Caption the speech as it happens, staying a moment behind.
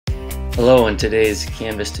Hello, in today's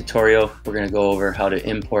Canvas tutorial, we're going to go over how to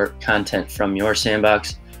import content from your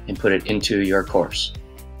Sandbox and put it into your course.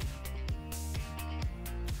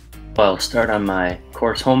 I'll start on my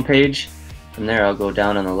course homepage. From there, I'll go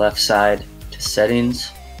down on the left side to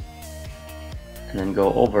Settings, and then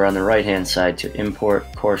go over on the right-hand side to Import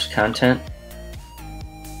Course Content.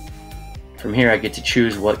 From here, I get to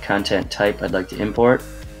choose what content type I'd like to import.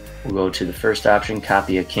 We'll go to the first option,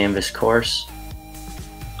 Copy a Canvas Course.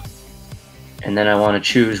 And then I want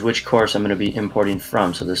to choose which course I'm going to be importing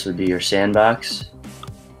from. So this would be your Sandbox.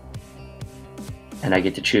 And I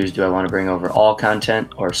get to choose, do I want to bring over all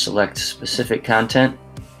content or select specific content?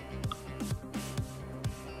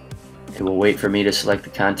 It will wait for me to select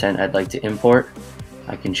the content I'd like to import.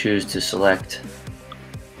 I can choose to select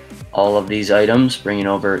all of these items, bringing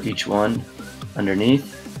over each one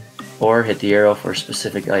underneath, or hit the arrow for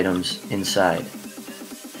specific items inside.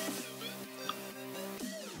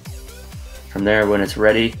 From there, when it's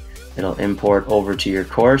ready, it'll import over to your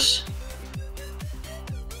course.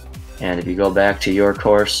 And if you go back to your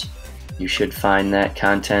course, you should find that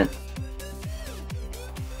content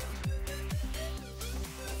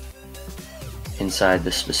inside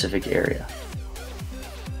the specific area.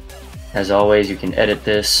 As always, you can edit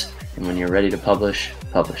this, and when you're ready to publish,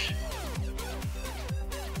 publish.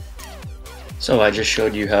 So I just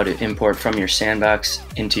showed you how to import from your Sandbox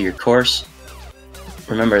into your course.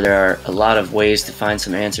 Remember, there are a lot of ways to find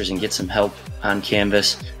some answers and get some help on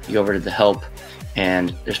Canvas. You go over to the help,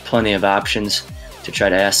 and there's plenty of options to try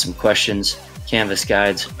to ask some questions. Canvas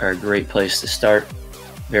guides are a great place to start.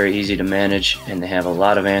 Very easy to manage, and they have a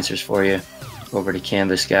lot of answers for you. Go over to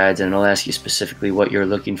Canvas guides, and it'll ask you specifically what you're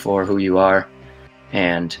looking for, who you are,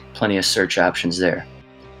 and plenty of search options there.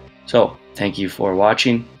 So, thank you for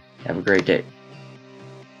watching. Have a great day.